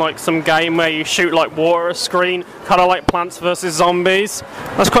playing like some game where you shoot like water at a screen, kind of like Plants vs Zombies.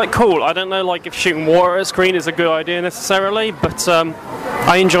 That's quite cool. I don't know like if shooting water at a screen is a good idea necessarily, but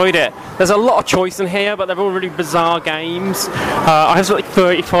I enjoyed it. There's a lot of choice in here, but they're all really bizarre games. I have like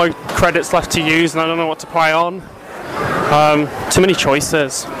 35 credits left to use, and I don't know what to play on. Too many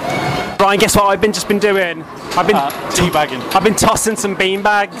choices. Ryan, guess what I've just been doing? I've been teabagging. I've been tossing some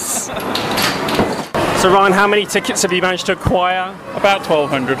beanbags. So Ryan, how many tickets have you managed to acquire? About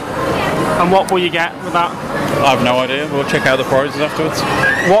 1,200. And what will you get with that? I have no idea. We'll check out the prizes afterwards.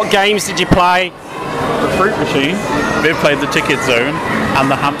 What games did you play? The Fruit Machine. We've played the Ticket Zone and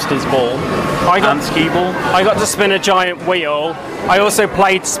the Hamster's Ball and Skee Ball. I got to spin a giant wheel. I also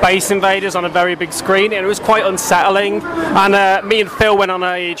played Space Invaders on a very big screen, and it was quite unsettling. And me and Phil went on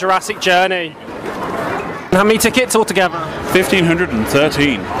a Jurassic journey. How many tickets altogether?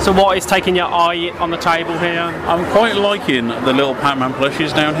 1,513. So what is taking your eye on the table here? I'm quite liking the little Pac-Man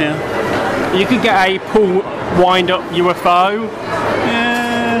plushies down here. You could get a pool wind-up UFO.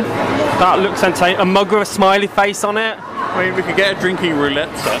 Yeah. That looks entertaining. A mug with a smiley face on it. I mean, we could get a drinking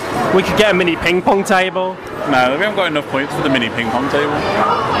roulette set. We could get a mini ping-pong table. No, we haven't got enough points for the mini ping-pong table.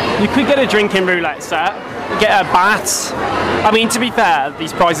 You could get a drinking roulette set. Get a bat. I mean, to be fair,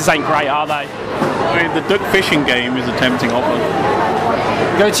 these prizes ain't great, are they? I mean, the duck fishing game is a tempting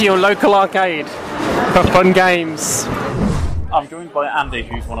offer. Go to your local arcade for fun games. I'm joined by Andy,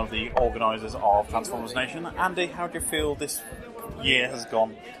 who's one of the organisers of Transformers Nation. Andy, how do you feel this year has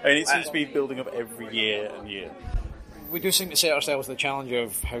gone? I mean, it seems to be building up every year and year. We do seem to set ourselves the challenge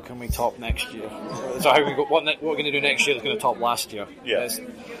of how can we top next year. So how we go, what we're going to do next year is going to top last year. Yeah.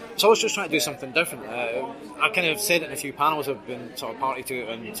 So I was just trying to do something different. I kind of said it in a few panels I've been sort of party to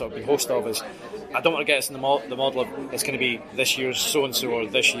and sort of been host of, is I don't want to get us in the model of it's going to be this year's so-and-so or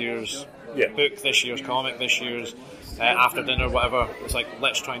this year's book, this year's comic, this year's after dinner, whatever. It's like,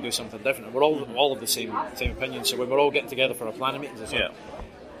 let's try and do something different. And we're all of the same opinion. So when we're all getting together for our planning meetings, it's like,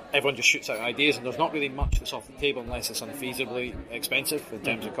 everyone just shoots out ideas, and there's not really much that's off the table unless it's unfeasibly expensive in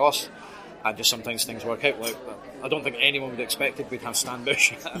terms of cost. And just sometimes things work out. Like, I don't think anyone would have expected we'd have Stan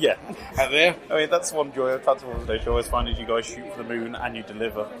Bush out there. I mean, that's one joy of Transformers Day. I always find is you guys shoot for the moon and you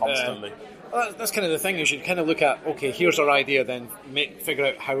deliver constantly. Well, that's kind of the thing, is you kind of look at, okay, here's our idea, then figure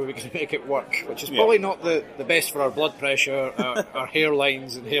out how are we going to make it work, which is probably not the best for our blood pressure, our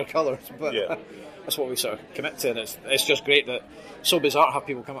hairlines and hair colours, but that's what we sort of commit to, and it's just great that so bizarre to have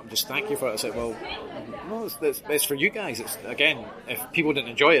people come up and just thank you for it. It's like, well, no, it's for you guys. It's, again, if people didn't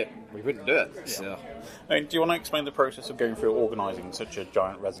enjoy it, we wouldn't do it. So. I mean, do you want to explain the process of going through organising such a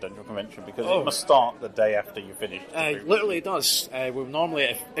giant residential convention? Because it must start the day after you finish. Literally it does. We'll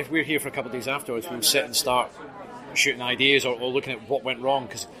normally, if we're here for a couple of days afterwards, we'll sit and start shooting ideas or looking at what went wrong.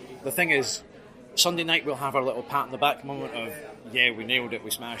 Because the thing is, Sunday night we'll have our little pat in the back moment of, yeah, we nailed it, we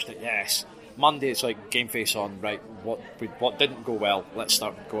smashed it, yes. Monday it's like game face on, right, what didn't go well, let's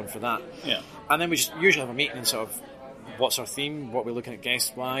start going for that. Yeah. And then we just usually have a meeting and sort of, what's our theme, what we're looking at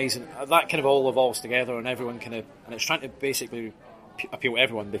guest wise, and that kind of all evolves together, and everyone kind of, and it's trying to basically appeal to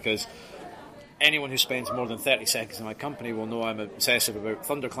everyone, because anyone who spends more than 30 seconds in my company will know I'm obsessive about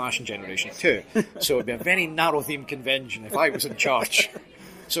Thunderclash and Generation 2. So it'd be a very narrow theme convention if I was in charge.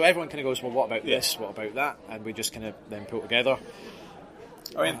 So everyone kind of goes, well, what about this, what about that, and we just kind of then pull together.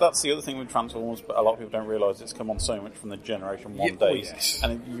 I mean, that's the other thing with Transformers, but a lot of people don't realise it's come on so much from the Generation 1 days. Yes.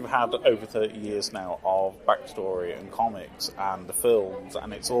 And you've had over 30 years now of backstory and comics and the films,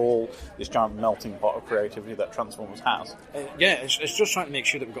 and it's all this giant melting pot of creativity that Transformers has. It's just trying to make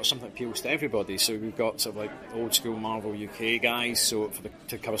sure that we've got something that appeals to everybody. So we've got sort of like old school Marvel UK guys, so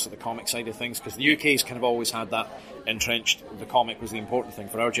to cover sort of the comic side of things, because the UK's kind of always had that entrenched. The comic was the important thing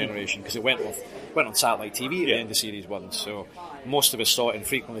for our generation, because it went on satellite TV at the end of Series 1, so most of us saw it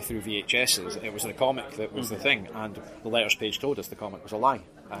infrequently through VHSs. It was the comic that was the thing, and the letters page told us the comic was a lie.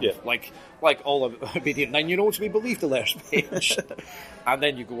 And like all of obedient 9-year-olds, we believed the letters page. And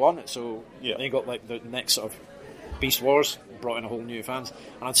then you go on it, so then you got like the next sort of Beast Wars brought in a whole new fans,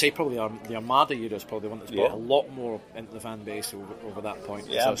 and I'd say probably the Armada era is probably the one that's brought a lot more into the fan base over that point.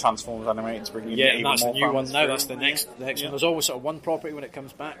 Yeah, so Transformers Animated is bringing and that's the new one now. That's the next one. There's always sort of one property when it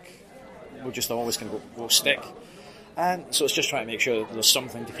comes back. We're just always going to go stick. And so it's just trying to make sure that there's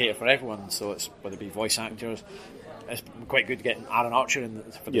something to cater for everyone. So it's whether it be voice actors. It's quite good getting Aaron Archer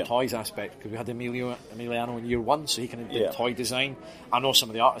for the toys aspect, because we had Emiliano in year one, so he can do toy design. I know some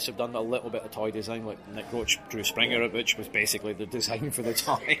of the artists have done a little bit of toy design, like Nick Roach drew Springer, which was basically the design for the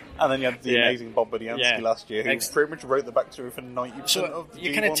toy. And then you had the amazing Bob Budiansky last year, who pretty much wrote the backstory for 90% of the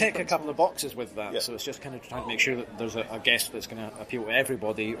you kind of tick a couple of boxes with that, so it's just kind of trying to make sure that there's a guest that's going to appeal to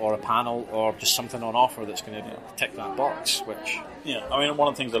everybody, or a panel, or just something on offer that's going to tick that box, which... Yeah, I mean, one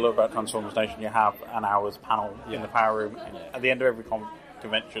of the things I love about Transformers Nation, you have an hour's panel in the power room at the end of every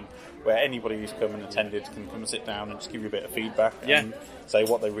convention, where anybody who's come and attended can come and sit down and just give you a bit of feedback and say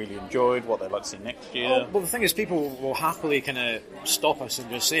what they really enjoyed, what they'd like to see next year. Well, the thing is, people will happily kind of stop us and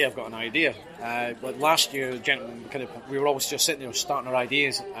just say, I've got an idea. Like last year, gentlemen, we were always just sitting there starting our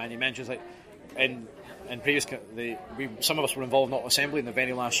ideas, and he mentions like in previous, some of us were involved in Auto Assembly, and the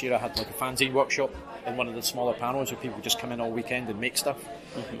very last year I had like a fanzine workshop in one of the smaller panels where people would just come in all weekend and make stuff,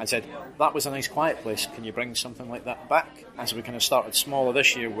 and said, that was a nice quiet place, can you bring something like that back? And so we kind of started smaller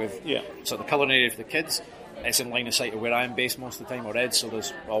this year with sort of the colouring area for the kids. It's in line of sight of where I'm based most of the time, or Ed, so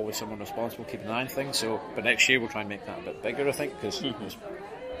there's always someone responsible keeping an eye on things. But next year we'll try and make that a bit bigger, I think, because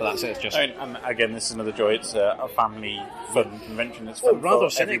But that's it. It's just. And again, this is another joy. It's a family fun convention. It's fun for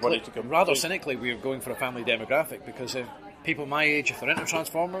everybody to come. Rather cynically, we're going for a family demographic because if people my age, if they're into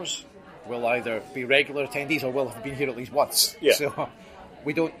Transformers, will either be regular attendees or will have been here at least once. Yeah. So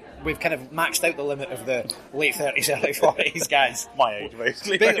we've kind of maxed out the limit of the late 30s, early 40s guys. My age,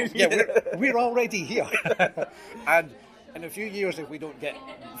 basically. Yeah, we're already here. And in a few years, if we don't get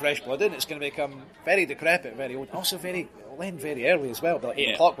fresh blood in, it's going to become very decrepit, very old. Also very early as well. But like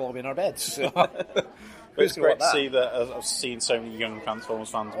 8 o'clock, we'll all be in our beds. So. But it's great to see that. I've seen so many young Transformers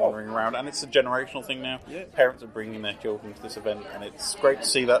fans wandering around, and it's a generational thing now. Yeah. Parents are bringing their children to this event, and it's great to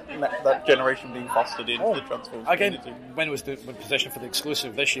see that generation being fostered into the Transformers community. When it was positioned for the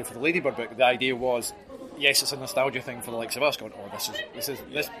exclusive this year for the Ladybird book, the idea was, yes, it's a nostalgia thing for the likes of us, going,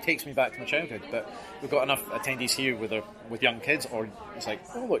 this takes me back to my childhood. But we've got enough attendees here with young kids, or it's like,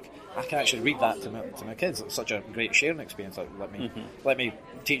 oh look, I can actually read that to my kids. It's such a great sharing experience. Like, let me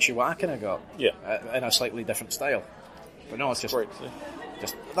teach you what I kind of got, in a slightly different style. But no, it's just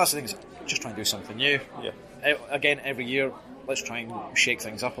that's the thing. Just try and do something new. Yeah. Again, every year, let's try and shake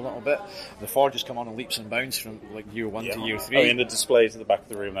things up a little bit. The Forge has come on in leaps and bounds from like year 1 to year 3. And the displays at the back of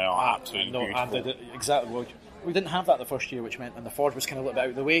the room, they are absolutely beautiful. Exactly. Well, we didn't have that the first year, which meant and the Forge was kind of a little bit out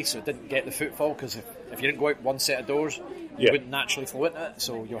of the way, so it didn't get the footfall, because if you didn't go out one set of doors, you wouldn't naturally flow into it,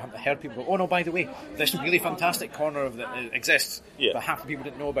 so you'll have to hear people go, oh no, by the way, this really fantastic corner of that exists, but half the people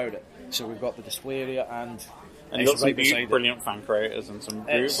didn't know about it. So we've got the display area and you've got some brilliant fan creators and some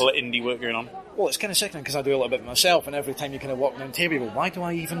beautiful indie work going on. Well, it's kind of sickening because I do a little bit myself, and every time you kind of walk down the table, you go, why do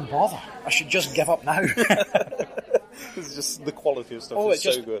I even bother? I should just give up now. It's just the quality of stuff is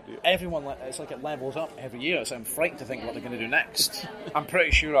so good. Yeah. Everyone, it's like it levels up every year, so I'm frightened to think what they're going to do next. I'm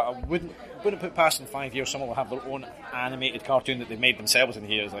pretty sure I wouldn't put past in 5 years someone will have their own animated cartoon that they've made themselves in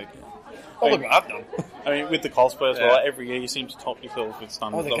here. It's like, look what I've done. I mean, with the cosplay as well, every year you seem to top yourself with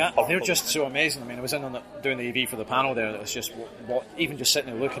standards. They're just so amazing. I mean, I was in doing the AV for the panel there, and it was just even just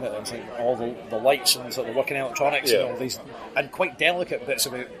sitting there looking at it, it's like all the lights and sort of working electronics and all these, and quite delicate bits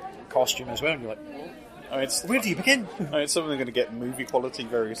about costume as well, and you're like, where do you begin? It's something going to get movie quality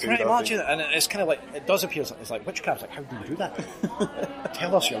very soon. Pretty much, and it's kind of like, it does appear, it's like witchcraft, like, how do you do that?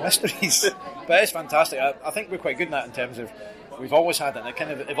 Tell us your mysteries. But it's fantastic. I think we're quite good in that in terms of, we've always had it, and it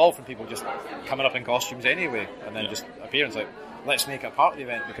kind of evolved from people just coming up in costumes anyway, and then just appearing, it's like, let's make it part of the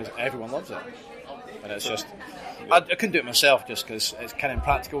event because everyone loves it. And it's just, I couldn't do it myself just because it's kind of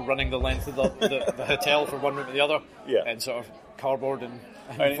impractical running the length of the hotel from one room to the other, and sort of cardboard and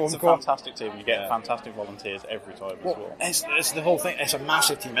it's a fantastic team. You get fantastic volunteers every time as well. It's the whole thing. It's a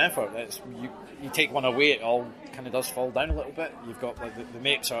massive team effort. You take one away, it all kind of does fall down a little bit. You've got like the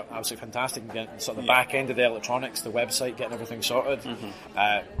mates are absolutely fantastic. And getting sort of the back end of the electronics, the website, getting everything sorted.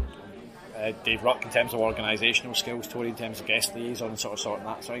 Dave Ruck in terms of organisational skills, Tori in terms of guest liaison and sort of sorting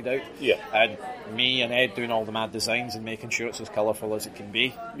that side out. And me and Ed doing all the mad designs and making sure it's as colourful as it can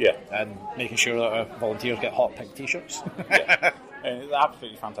be. And making sure that our volunteers get hot pink t-shirts. It's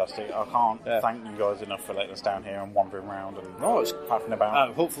absolutely fantastic. I can't thank you guys enough for letting us down here and wandering around and faffing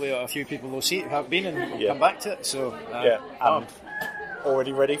about. Hopefully a few people will see it who have been and will come back to it. So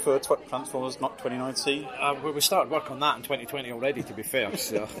already ready for Transformers 2019? We started work on that in 2020 already, to be fair.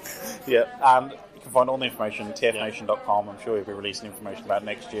 So. And you can find all the information at tfnation.com. I'm sure you'll be releasing information about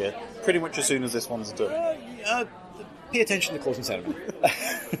next year pretty much as soon as this one's done. Pay attention to the closing ceremony.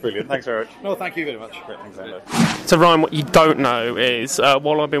 Brilliant, thanks very much. No, thank you very much. Great, thanks very much. So Ryan, what you don't know is,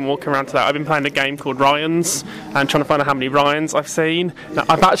 while I've been walking around today, I've been playing a game called Ryans and trying to find out how many Ryans I've seen. Now,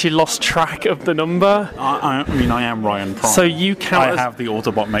 I've actually lost track of the number. I mean, I am Ryan Prime. So you count I have the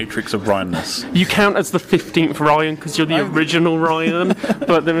Autobot matrix of Ryanness. You count as the 15th Ryan because you're the original Ryan,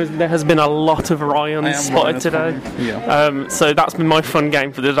 but there has been a lot of Ryans spotted today. So that's been my fun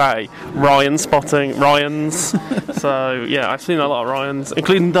game for the day. Ryan spotting, Ryans. So yeah, I've seen a lot of Ryans,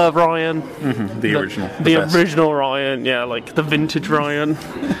 including the Ryan. The original. The original Ryan, like the vintage Ryan.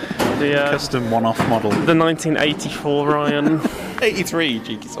 The custom one-off model. The 1984 Ryan. 83,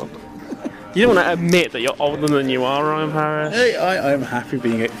 cheeky sod. You don't want to admit that you're older than you are, Ryan Parrish. Hey, I'm happy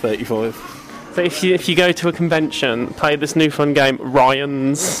being at 35. So if you go to a convention, play this new fun game,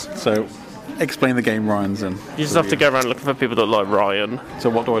 Ryans. So, explain the game Ryans then. You just have to go around looking for people that look like Ryan.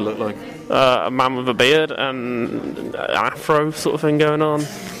 So what do I look like? A man with a beard and an afro sort of thing going on.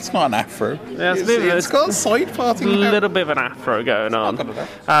 It's not an afro. Yeah, it's got a side parting. A little bit of an afro going on.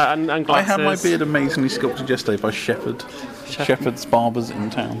 And glasses. I had my beard amazingly sculpted yesterday by Shepherd's Barbers in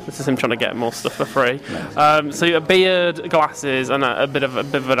town. This is him trying to get more stuff for free. So a beard, glasses, and a bit of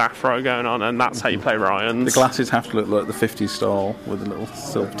an afro going on, and that's how you play Ryans. The glasses have to look like the 50s style with a little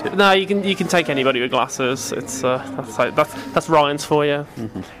silver tip. No, you can take anybody with glasses. It's that's Ryan's for you.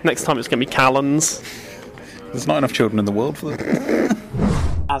 Mm-hmm. Next time it's going to be Callan's. There's not enough children in the world for that.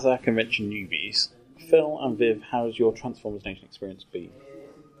 As our convention newbies, Phil and Viv, how's your Transformers Nation experience been?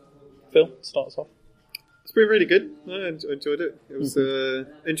 Phil, start us off. It's been really good. I enjoyed it. It was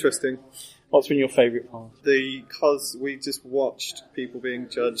interesting. What's been your favourite part? Because we just watched people being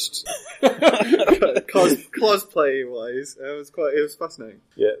judged cosplay wise. It was fascinating.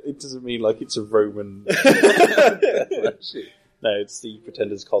 Yeah, it doesn't mean like it's a Roman. No, it's the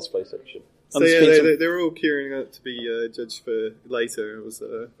Pretenders cosplay section. So yeah, they were all queuing up to be judged for later. It was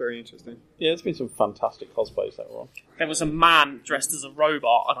very interesting. Yeah, there's been some fantastic cosplays that were on. There was a man dressed as a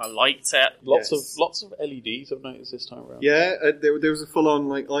robot, and I liked it. Lots of LEDs I've noticed this time around. Yeah, there was a full-on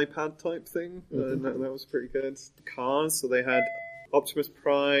like iPad type thing, and that was pretty good. Cars, so they had Optimus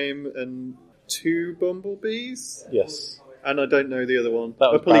Prime and 2 Bumblebees. Yes. And I don't know the other one.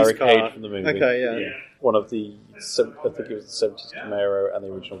 That was a police Barricade car. from the movie. Okay, yeah. One of the, I think it was the 70s Camaro and the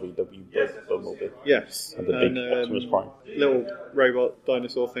original VW Bumblebee. Yes. And the big Optimus Prime. Little robot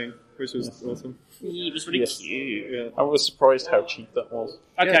dinosaur thing, which was awesome. It was really cute. Yeah. I was surprised how cheap that was.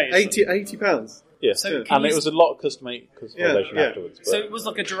 Okay, yeah, £80. Yes, So and it was a lot of customization afterwards. But So it was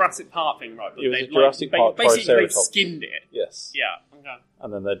like a Jurassic Park thing, right? But It was they, a Jurassic Park basically they Triceratops. skinned it. Yes. Yeah. Okay.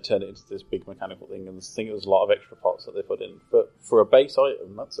 And then they'd turn it into this big mechanical thing, and I think it was a lot of extra parts that they put in. But for a base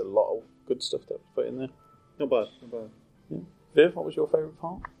item, that's a lot of good stuff to put in there. Not bad. Yeah. Viv, what was your favourite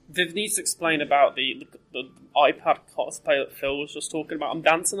part? Viv needs to explain about the iPad cosplay that Phil was just talking about. I'm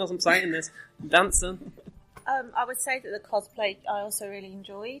dancing as I'm saying this. I'm dancing. I would say that the cosplay I also really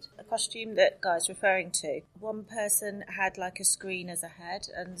enjoyed. The costume that Guy's referring to. One person had like a screen as a head,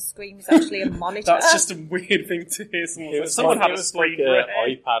 and the screen was actually a monitor. That's just a weird thing to hear. Someone had a screen for like it.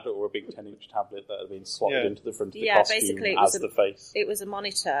 an iPad or a big 10-inch tablet that had been slotted into the front of the costume basically it as was the face. It was a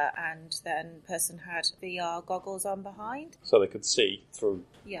monitor, and then the person had VR goggles on behind. So they could see through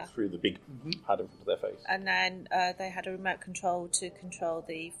Yeah. through the big pad in front of their face. And then they had a remote control to control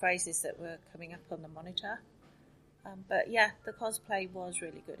the phrases that were coming up on the monitor. But yeah, the cosplay was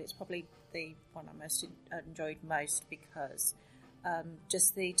really good. It's probably the one I enjoyed most because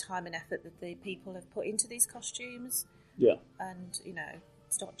just the time and effort that the people have put into these costumes. Yeah. And,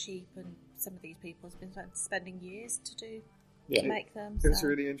 it's not cheap, and some of these people have been spending years to make them. It was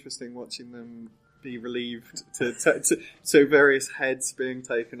really interesting watching them be relieved to various heads being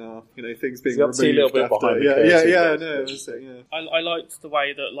taken off, things being removed. See a little bit after. behind I liked the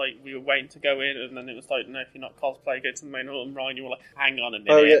way that we were waiting to go in, and then it was like, no, if you're not cosplay, go to the main hall. And Ryan, you were like, hang on a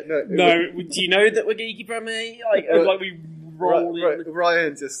minute. Oh, yeah, do you know that we're geeky Brummy? We roll in.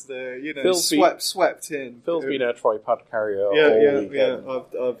 Ryan just swept in. Phil's been a tripod carrier all weekend.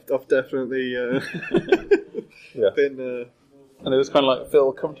 Yeah. I've definitely been. And it was kind of like,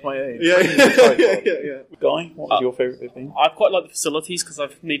 Phil, come to my aid. Yeah. Guy, what was your favourite thing? I quite like the facilities because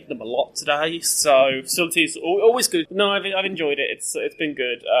I've needed them a lot today. So facilities always good. No, I've enjoyed it. It's been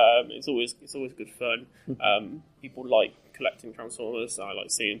good. It's always good fun. People like collecting Transformers. I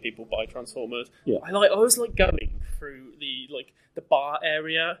like seeing people buy Transformers. Yeah. I always like going through the bar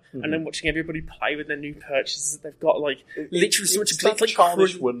area and then watching everybody play with their new purchases that they've got. Literally so much. It's like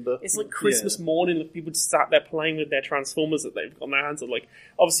childish wonder. It's like Christmas morning. People just sat there playing with their Transformers that they've got on their hands. And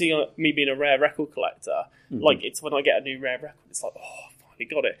obviously, me being a rare record collector, it's when I get a new rare record, it's like, oh, I finally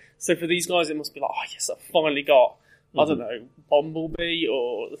got it. So for these guys, it must be like, oh yes, I finally got. I don't know, Bumblebee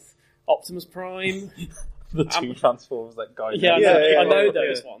or Optimus Prime. The two Transformers that guy. I know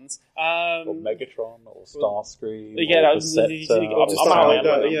those ones. Or Megatron or Starscream. Yeah,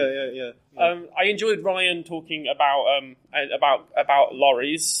 or I enjoyed Ryan talking about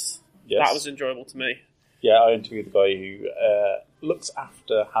lorries. Yes. That was enjoyable to me. Yeah, I interviewed the guy who looks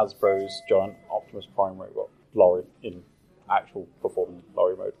after Hasbro's giant Optimus Prime robot lorry in actual performing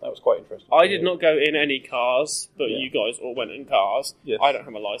lorry mode. That was quite interesting. I did not go in any cars, but you guys all went in cars. Yes. I don't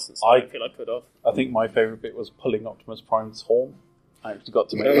have a license, so I don't feel I could have. I think my favourite bit was pulling Optimus Prime's horn. I actually got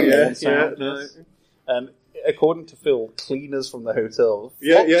to make the horn sound. Yes. And according to Phil, cleaners from the hotel to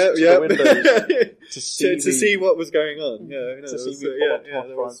the windows to see what was going on. It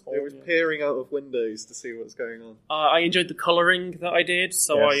was Yeah. peering out of windows to see what's going on. I enjoyed the colouring that I did,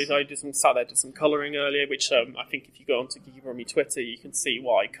 so Yes. I did some colouring earlier, which I think if you go onto Geeky Brummy Twitter, you can see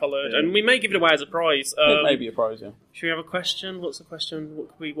what I coloured, and we may give it away as a prize. It may be a prize, yeah. Should we have a question? What's the question?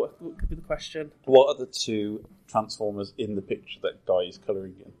 What could be the question? What are the two Transformers in the picture that Guy is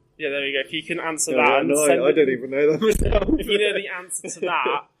colouring in? Yeah, there we go. If you can answer No, that, no, I don't even know that myself. If you know the answer to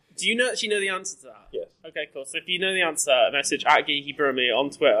that, do you actually know the answer to that? Yes. Okay, cool. So if you know the answer, message at Geeky Brummy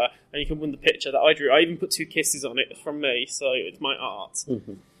on Twitter, and you can win the picture that I drew. I even put 2 kisses on it from me, so it's my art.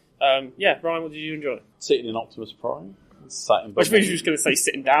 Mm-hmm. Yeah, Ryan, what did you enjoy? Sitting in Optimus Prime. Sat in I suppose you were just going to say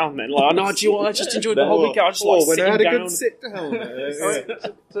sitting down then. Like, no, do you want? I just enjoyed the whole weekend. I just like when sitting I had down. a good sit down.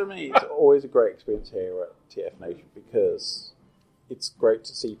 To me, it's always a great experience here at TF Nation because it's great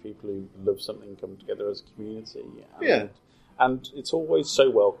to see people who love something come together as a community. And it's always so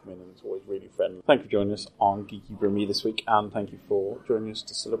welcoming and it's always really friendly. Thank you for joining us on Geeky Brummy this week, and thank you for joining us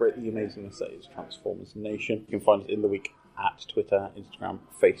to celebrate the amazingness that is Transformers Nation. You can find us in the week at Twitter, Instagram,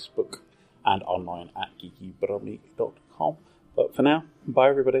 Facebook, and online at geekybrummy.com. But for now, bye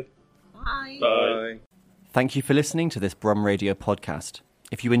everybody. Bye. Bye. Thank you for listening to this Brum Radio podcast.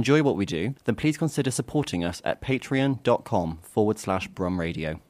 If you enjoy what we do, then please consider supporting us at patreon.com/Brum Radio.